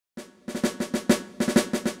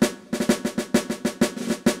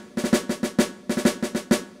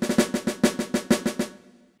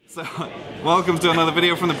So, welcome to another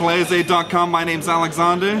video from theplayersaid.com. My name's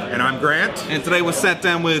Alexander. And I'm Grant. And today we're sat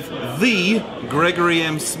down with the Gregory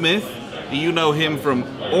M. Smith. You know him from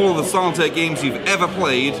all the solitaire games you've ever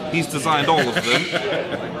played. He's designed all of them.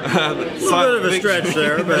 A little bit of a stretch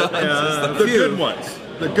there, but the good ones.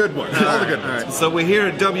 The good ones. All the good ones. So we're here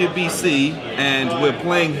at WBC, and we're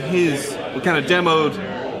playing we kind of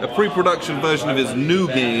demoed a pre-production version of his new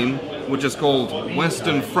game, which is called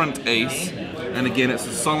Western Front Ace. And again, it's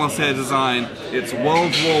a solitaire design. It's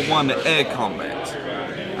World War I air combat.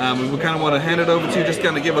 We kind of want to hand it over to you, just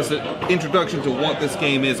kind of give us an introduction to what this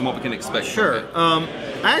game is and what we can expect. Sure.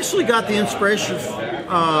 I actually got the inspiration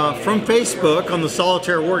from Facebook on the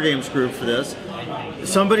Solitaire Wargames group for this.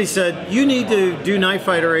 Somebody said, you need to do Night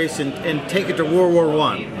Fighter Ace and take it to World War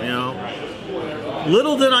I, you know.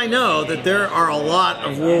 Little did I know that there are a lot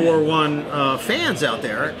of World War I fans out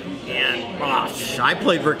there. And gosh, I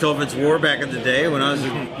played Richthofen's War back in the day when I was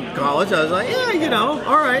in college. I was like, yeah, you know,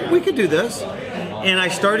 all right, we could do this. And I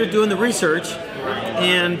started doing the research,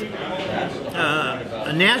 and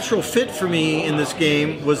a natural fit for me in this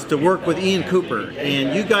game was to work with Ian Cooper.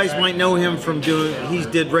 And you guys might know him from he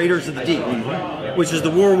did Raiders of the Deep, which is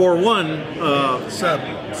the World War I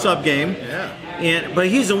sub game. Yeah. But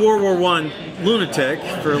he's a World War I lunatic,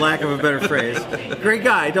 for lack of a better phrase. Great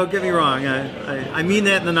guy, don't get me wrong. I mean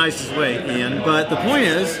that in the nicest way, Ian. But the point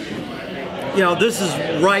is, you know, this is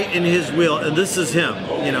right in his wheel, and this is him,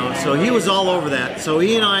 you know. So he was all over that. So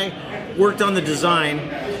he and I worked on the design.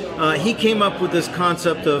 He came up with this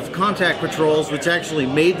concept of contact patrols, which actually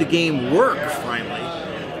made the game work finally.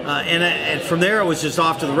 And from there, it was just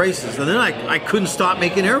off to the races. And then I couldn't stop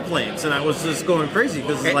making airplanes, and I was just going crazy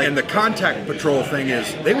because like. And the contact patrol thing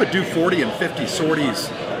is, they would do 40 and 50 sorties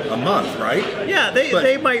a month, right? Yeah,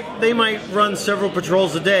 they might run several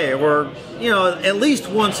patrols a day, or you know, at least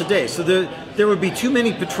once a day. So there would be too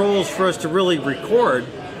many patrols for us to really record.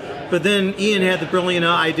 But then Ian had the brilliant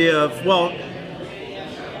idea of, well,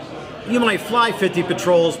 you might fly 50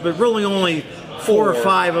 patrols, but really only 4 or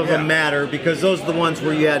 5 of them matter, because those are the ones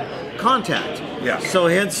where you had contact. Yeah. So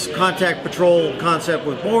hence contact patrol concept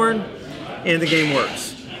was born, and the game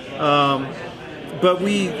works. But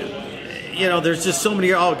you know, there's just so many,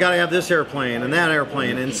 gotta have this airplane and that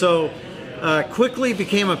airplane. And so quickly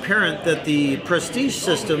became apparent that the prestige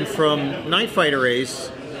system from Night Fighter Ace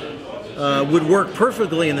would work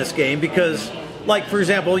perfectly in this game, because, like, for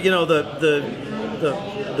example, you know,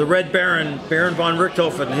 the Red Baron von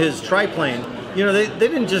Richthofen, his triplane, you know, they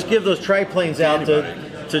didn't just give those triplanes out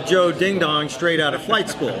to Joe Ding Dong straight out of flight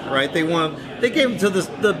school, right? They gave them to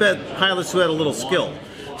the pilots who had a little skill.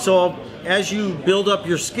 So as you build up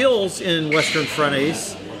your skills in Western Front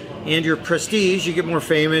Ace and your prestige, you get more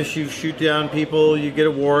famous, you shoot down people, you get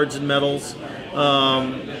awards and medals,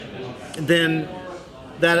 then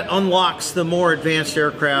that unlocks the more advanced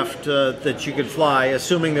aircraft that you could fly,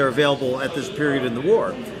 assuming they're available at this period in the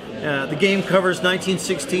war. The game covers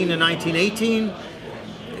 1916 to 1918.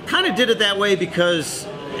 It kind of did it that way because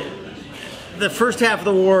the first half of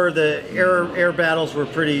the war, the air battles were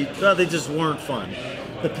pretty, well, they just weren't fun.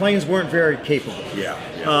 The planes weren't very capable. Yeah.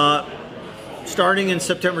 Starting in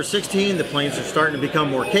September 16, the planes are starting to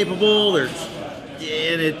become more capable. And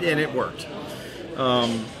it worked.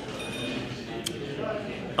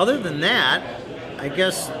 Other than that, I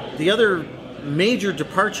guess the other major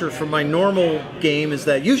departure from my normal game is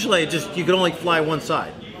that usually you could only fly one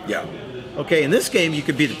side. Yeah. Okay, in this game you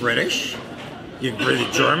could be the British, you could be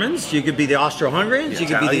the Germans, you could be the Austro-Hungarians, you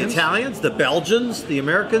could be the Italians, the Belgians, the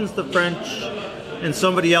Americans, the French, and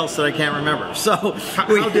somebody else that I can't remember. So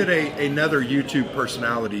how did another YouTube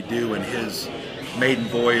personality do in his maiden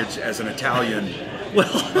voyage as an Italian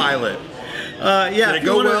pilot? Yeah. Did it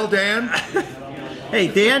go well, Dan? Hey,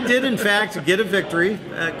 Dan did in fact get a victory.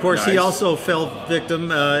 Of course, nice. He also fell victim,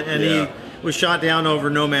 and he was shot down over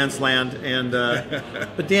no man's land. And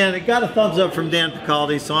but Dan, it got a thumbs up from Dan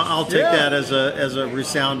Picaldi, so I'll take that as a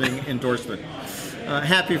resounding endorsement.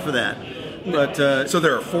 Happy for that. But so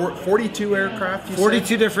there are 42 aircraft.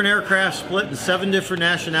 42 different aircraft split in 7 different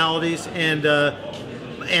nationalities, and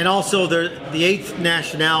also the 8th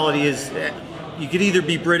nationality is you could either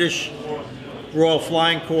be British Royal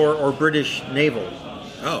Flying Corps or British Naval.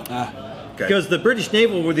 Oh, okay. Because the British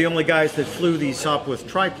Naval were the only guys that flew the Sopwith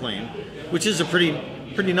triplane, which is a pretty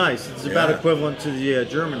nice. It's about equivalent to the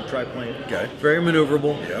German triplane. Okay. Very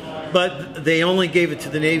maneuverable. Yep. But they only gave it to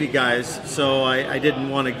the Navy guys, so I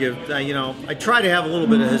didn't want to give. You know, I try to have a little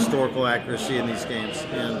bit of historical accuracy in these games,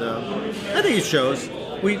 and I think it shows.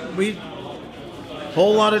 We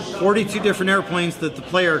whole lot of 42 different airplanes that the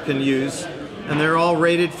player can use. and they're all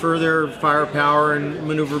rated for their firepower and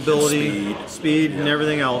maneuverability, speed and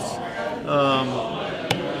everything else.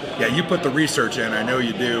 Yeah, you put the research in, I know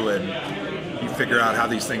you do, and you figure out how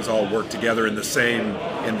these things all work together in the same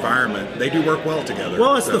environment. They do work well together.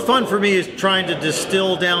 Well, it's the fun for me is trying to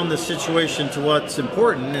distill down the situation to what's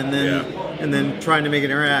important, and then trying to make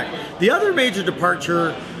it interact. The other major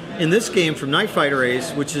departure in this game from Night Fighter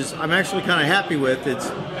Ace, which is I'm actually kind of happy with,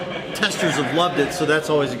 testers have loved it, so that's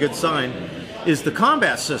always a good sign, is the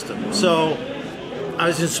combat system. So I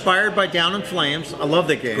was inspired by Down in Flames. I love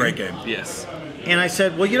that game. Great game. Yes. And I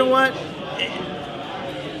said, well, you know what?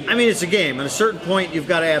 I mean, it's a game. At a certain point, you've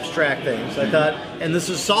got to abstract things. I thought, and this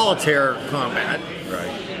is solitaire combat.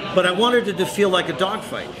 Right. But I wanted it to feel like a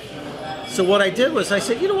dogfight. So what I did was I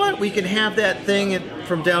said, you know what? We can have that thing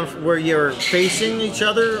from down where you're facing each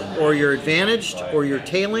other, or you're advantaged, or you're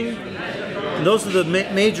tailing. And those are the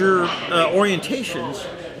major orientations.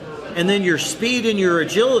 And then your speed and your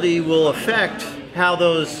agility will affect how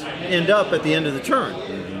those end up at the end of the turn.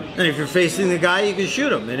 And if you're facing the guy, you can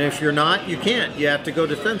shoot him. And if you're not, you can't. You have to go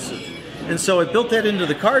defensive. And so I built that into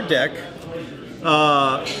the card deck.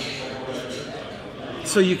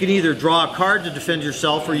 So you can either draw a card to defend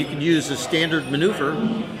yourself, or you can use a standard maneuver.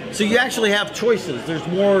 So you actually have choices.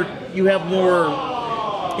 You have more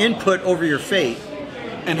input over your fate.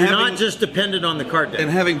 And you're not just dependent on the card deck. And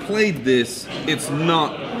having played this, it's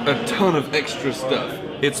not a ton of extra stuff.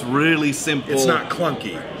 It's really simple. It's not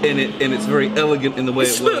clunky. And it's very elegant in the way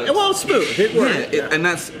it works. Well, it's smooth. It works. Yeah, and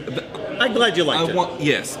that's... I'm glad you liked it.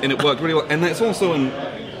 Yes, and it worked really well. And that's also an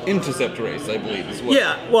Interceptor Ace, I believe, as well.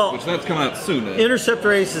 Yeah, well... Which that's coming out sooner.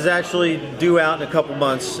 Interceptor Ace is actually due out in a couple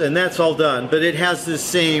months, and that's all done. But it has this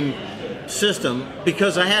same system,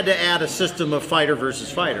 because I had to add a system of fighter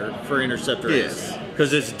versus fighter for Interceptor Ace.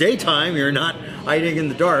 Because it's daytime, you're not hiding in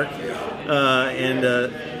the dark.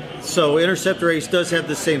 So Interceptor Ace does have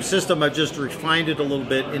the same system. I've just refined it a little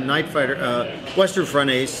bit in Night Fighter, Western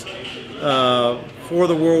Front Ace, for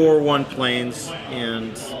the World War I planes,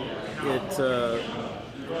 and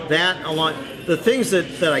that a lot. The things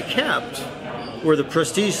that I kept were the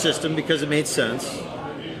Prestige system, because it made sense.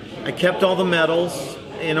 I kept all the medals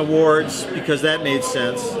and awards because that made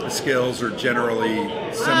sense. The skills are generally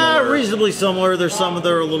similar. Reasonably similar. There's some that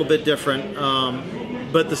are a little bit different.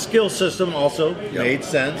 But the skill system also made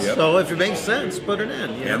sense. Yep. So if it makes sense, put it in.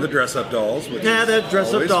 And the dress-up dolls. Which the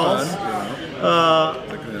dress-up dolls. Fun,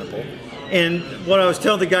 like an apple. And what I was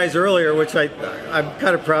telling the guys earlier, which I'm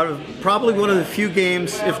kind of proud of, probably one of the few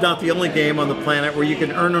games, if not the only game on the planet, where you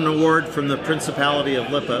can earn an award from the Principality of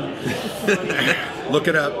Lippe. Look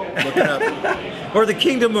it up. Look it up. Or the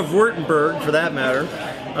Kingdom of Württemberg, for that matter.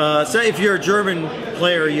 So if you're a German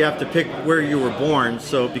player, you have to pick where you were born,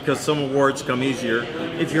 so because some awards come easier.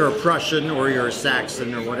 If you're a Prussian or you're a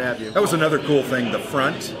Saxon or what have you. That was another cool thing, the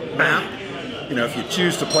front map. You know, if you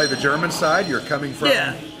choose to play the German side, you're coming from...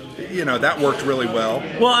 Yeah. You know, that worked really well.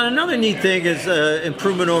 Well, and another neat thing is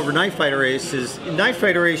improvement over Night Fighter Ace is, in Night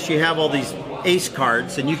Fighter Ace you have all these ace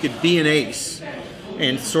cards, and you could be an ace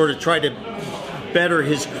and sort of try to better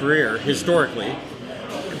his career historically.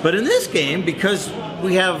 But in this game, because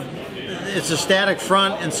it's a static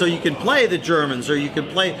front, and so you can play the Germans, or you can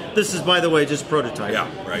play, this is, by the way, just prototype. Yeah,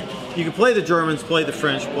 right. You can play the Germans, play the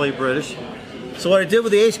French, play British. So what I did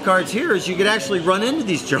with the ace cards here is you could actually run into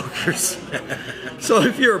these jokers. So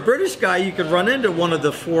if you're a British guy, you could run into one of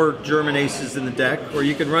the 4 German aces in the deck, or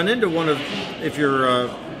you could run into if you're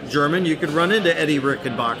German, you could run into Eddie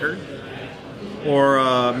Rickenbacker, or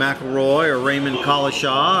McElroy, or Raymond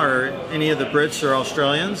Collishaw, or any of the Brits or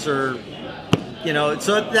Australians, or, you know,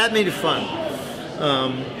 so that made it fun.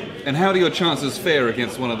 And how do your chances fare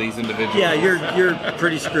against one of these individuals? Yeah, you're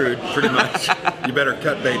pretty screwed, pretty much. You better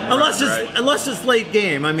cut bait and unless it's late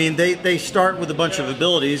game. I mean, they start with a bunch of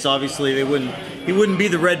abilities. Obviously, he wouldn't be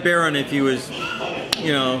the Red Baron if he was,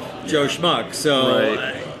 you know, Joe Schmuck. So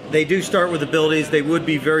they do start with abilities. They would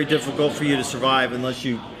be very difficult for you to survive unless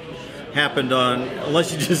you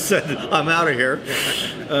just said, I'm out of here,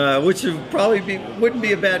 which would probably wouldn't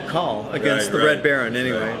be a bad call against the Red Baron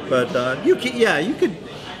anyway. But you could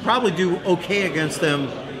probably do okay against them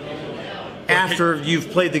after you've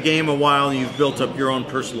played the game a while and you've built up your own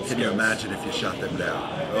personal skills. Can you imagine if you shot them down?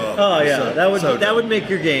 That would make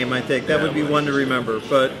your game. I think that would be one to remember.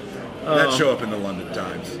 But that'd show up in the London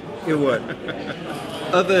Times. It would.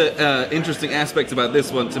 Other interesting aspects about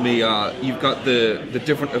this one to me are you've got the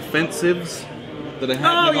different offensives that are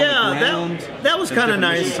happening on the ground. That was kind of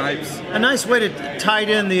nice. Types. A nice way to tie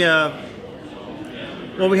in the.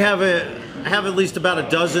 I have at least about a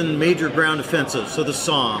dozen major ground offensives. So the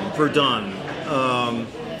Somme, Verdun,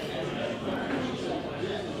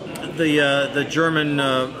 the German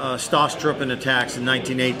Stoßtruppen attacks in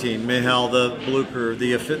 1918, Michael the Blucher,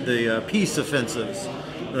 the peace offensives,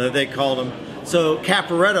 they called them. So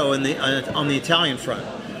Caporetto on the Italian front.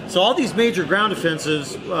 So all these major ground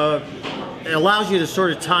offensives, it allows you to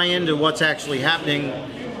sort of tie into what's actually happening.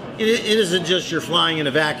 It isn't just you're flying in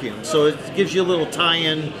a vacuum. So it gives you a little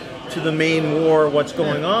tie-in to the main war, what's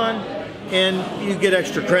going on, and you get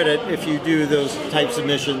extra credit if you do those types of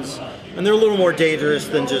missions. And they're a little more dangerous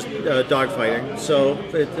than just dogfighting, so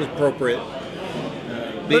it's appropriate.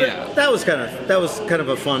 But Yeah. that was kind of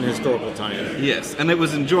a fun historical tie-in. Yes, and it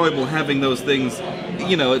was enjoyable having those things.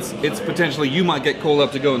 You know, it's potentially you might get called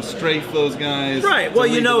up to go and strafe those guys. Right. to Well,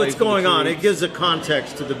 you lead the know way what's for the going on. It troops. gives a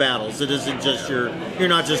context to the battles. It isn't just you're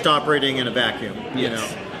not just operating in a vacuum. You Yes. know.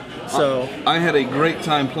 So I had a great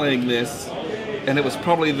time playing this, and it was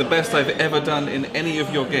probably the best I've ever done in any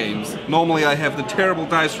of your games. Normally I have the terrible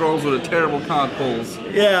dice rolls or the terrible card pulls,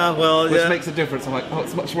 yeah, well, which yeah. makes a difference. I'm like, oh,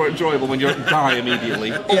 it's much more enjoyable when you die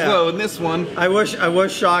immediately. Although in this one, I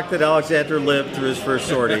was shocked that Alexander lived through his first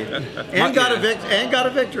sortie and got a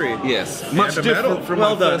victory. yes, much And a medal. different from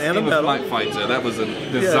Well my done, first and a game of medal. Flight Fighter. That was a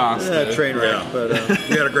Yeah, disaster. train wreck. Yeah. But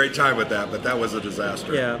We had a great time with that, but that was a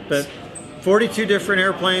disaster. yeah, but 42 different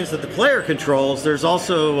airplanes that the player controls. There's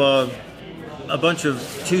also a bunch of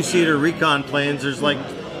two-seater recon planes. There's like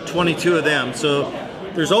 22 of them. So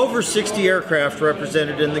there's over 60 aircraft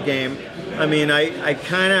represented in the game. I mean, I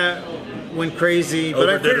kind of went crazy, but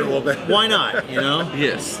I Overdid it figured, a little bit. why not? You know,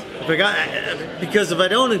 Yes. because if I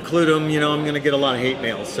don't include them, you know, I'm going to get a lot of hate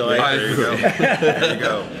mail. So I There you go. agree. There you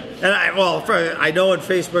go. And I know on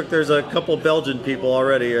Facebook there's a couple Belgian people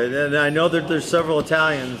already, and I know that there's several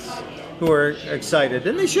Italians who are excited,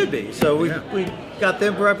 and they should be. So we got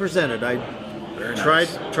them represented. I Very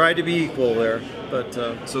nice. tried to be equal there, but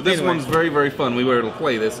So this anyway. one's very, very fun. We were able to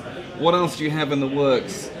play this. What else do you have in the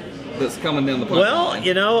works that's coming down the pipeline? Well,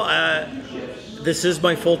 you know, this is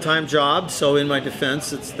my full-time job, so in my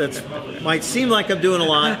defense, that's might seem like I'm doing a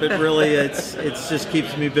lot, but really it's just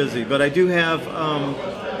keeps me busy. But I do have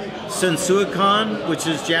Sensuikon, which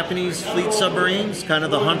is Japanese fleet submarines, kind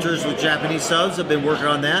of the hunters with Japanese subs. I've been working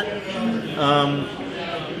on that.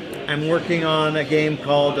 I'm working on a game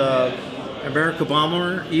called America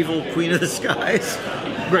Bomber, Evil Queen of the Skies.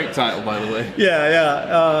 Great title, by the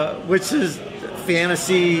way. Which is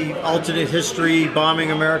fantasy, alternate history, bombing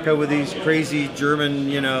America with these crazy German,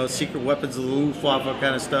 you know, secret weapons of the Luftwaffe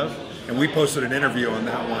kind of stuff. And we posted an interview on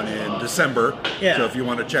that one in December. Yeah. So if you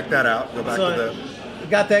want to check that out, go back to the.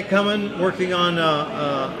 Got that coming. Working on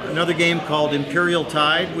another game called Imperial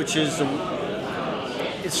Tide, which is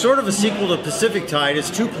it's sort of a sequel to Pacific Tide. It's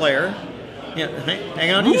 2-player. Yeah,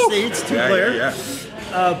 hang on to your seats. 2-player.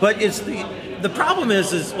 Yeah. But it's the problem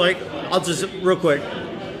is like I'll just real quick.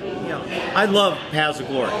 You know, I love Paths of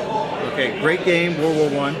Glory. Okay, great game,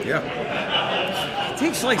 World War I. Yeah. It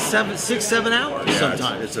takes like 6-7 hours Yeah,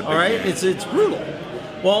 sometimes. it's a big all right, game. it's brutal.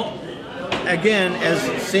 Well, again, as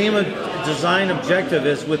same a design objective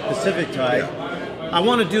as with Pacific Tide, I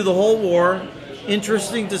want to do the whole war,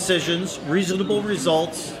 interesting decisions, reasonable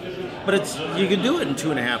results, but you can do it in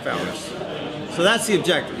 2.5 hours. So that's the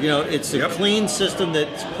objective. You know, it's a clean system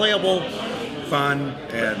that's playable, Fun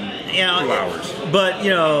and 2 hours. But you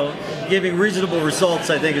know, giving reasonable results,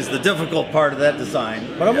 I think, is the difficult part of that design.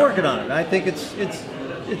 But I'm working on it. I think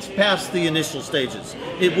it's past the initial stages.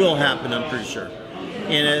 It will happen, I'm pretty sure.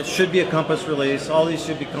 And it should be a Compass release. All these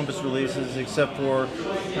should be Compass releases, except for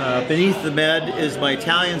Beneath the Med is my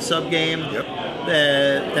Italian sub game. Yep.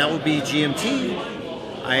 That will be GMT.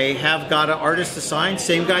 I have got an artist assigned,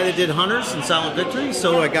 same guy that did Hunters and Silent Victory,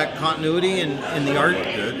 so I got continuity in the art.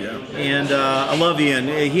 Good, yeah. And I love Ian.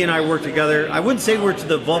 He and I work together. I wouldn't say we're to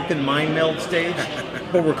the Vulcan mind meld stage,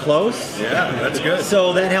 but we're close. Yeah, that's good.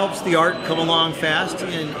 So that helps the art come along fast,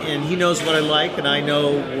 and he knows what I like, and I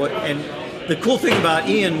know what. And the cool thing about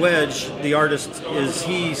Ian Wedge, the artist, is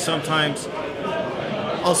he sometimes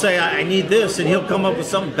I'll say I need this, and he'll come up with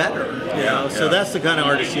something better. You know? So that's the kind of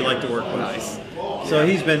artist you like to work with. Nice. So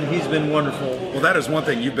he's been wonderful. Well, that is one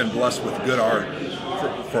thing, you've been blessed with good art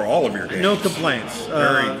for all of your games. No complaints.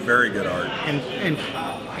 Very good art.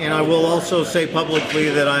 And I will also say publicly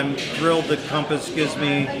that I'm thrilled that Compass give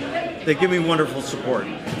me wonderful support.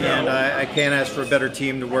 And I can't ask for a better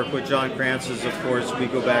team to work with. John Krantz is, of course, we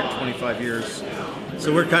go back 25 years.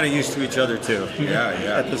 So we're kind of used to each other too. Yeah.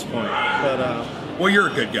 At this point. But well, you're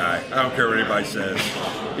a good guy. I don't care what anybody says.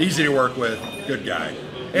 Easy to work with, good guy.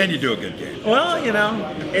 And you do a good game. well, you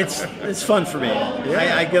know, it's fun for me.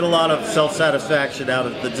 I get a lot of self-satisfaction out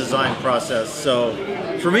of the design process. So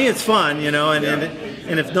for me, it's fun, you know, and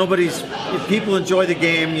And if people enjoy the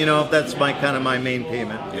game, that's my main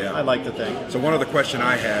payment. Yeah. I like to think. So one other question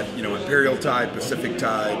I had, Imperial Tide, Pacific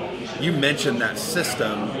Tide, you mentioned that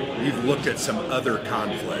system. You've looked at some other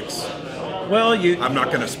conflicts. Well, I'm not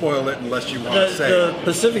going to spoil it unless you want to say. The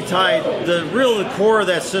Pacific Tide, the core of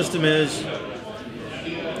that system is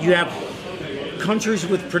you have countries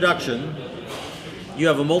with production, you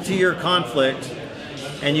have a multi-year conflict,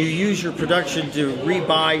 and you use your production to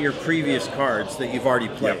rebuy your previous cards that you've already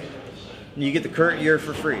played. Yep. And you get the current year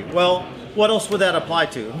for free. Well, what else would that apply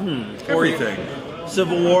to? Everything.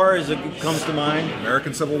 Civil War comes to mind.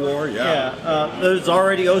 American Civil War, yeah. Yeah, there's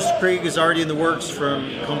already Ostkrieg is already in the works from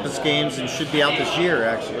Compass Games and should be out this year,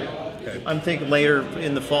 actually. Okay. I'm thinking later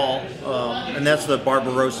in the fall, and that's the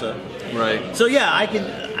Barbarossa. Right. So yeah, I can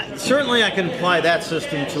apply that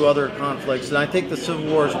system to other conflicts, and I think the Civil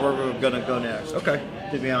War is where we're going to go next. Okay.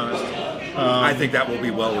 To be honest, I think that will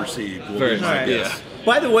be well received. Very nice. Yeah.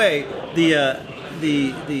 By the way, the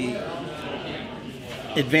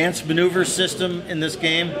advanced maneuver system in this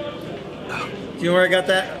game. Do you know where I got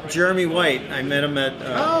that? Jeremy White. I met him at.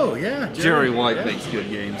 Oh yeah, Jerry White makes good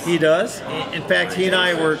games. He does. In fact, he and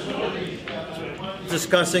I were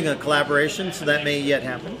discussing a collaboration, so that may yet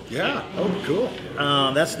happen. Yeah. Oh, cool.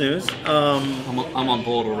 That's news. I'm on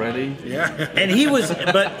board already. Yeah. And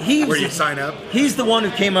Where you sign up? He's the one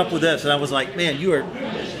who came up with this, and I was like, man, you are.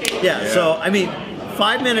 Yeah. So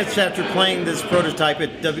 5 minutes after playing this prototype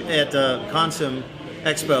at Consim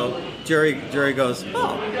Expo, Jerry goes,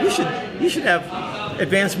 oh, you should have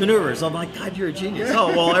advanced maneuvers. I'm like, God, you're a genius. Oh,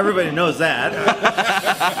 well, everybody knows that.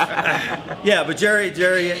 Yeah, but Jerry,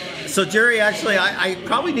 actually, I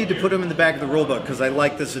probably need to put him in the back of the rule book because I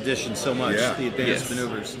like this edition so much, the advanced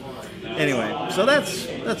maneuvers. Anyway, so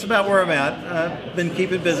that's about where I'm at. I've been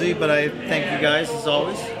keeping busy, but I thank you guys as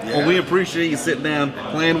always. Yeah. Well, we appreciate you sitting down,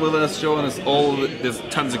 playing with us, showing us there's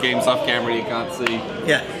tons of games off camera you can't see.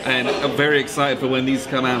 Yeah. And I'm very excited for when these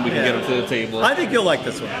come out and we can get them to the table. I think you'll like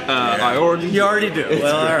this one. You already do.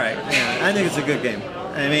 Well, all right. Yeah, I think it's a good game.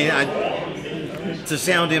 I mean, to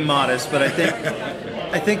sound immodest, but I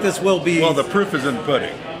think this will be. Well, the proof is in the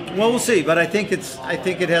pudding. Well, we'll see, but I think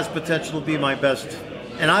it has potential to be my best.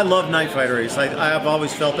 And I love Night Fighter Ace. I have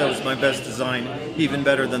always felt that was my best design, even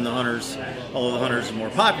better than the Hunters, although the Hunters are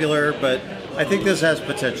more popular, but I think this has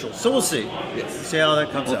potential. So we'll see. Yes. See how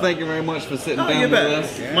that comes out. Well, thank you very much for sitting down you with bet.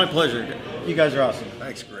 us. My pleasure. You guys are awesome.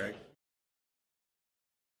 Thanks, Greg.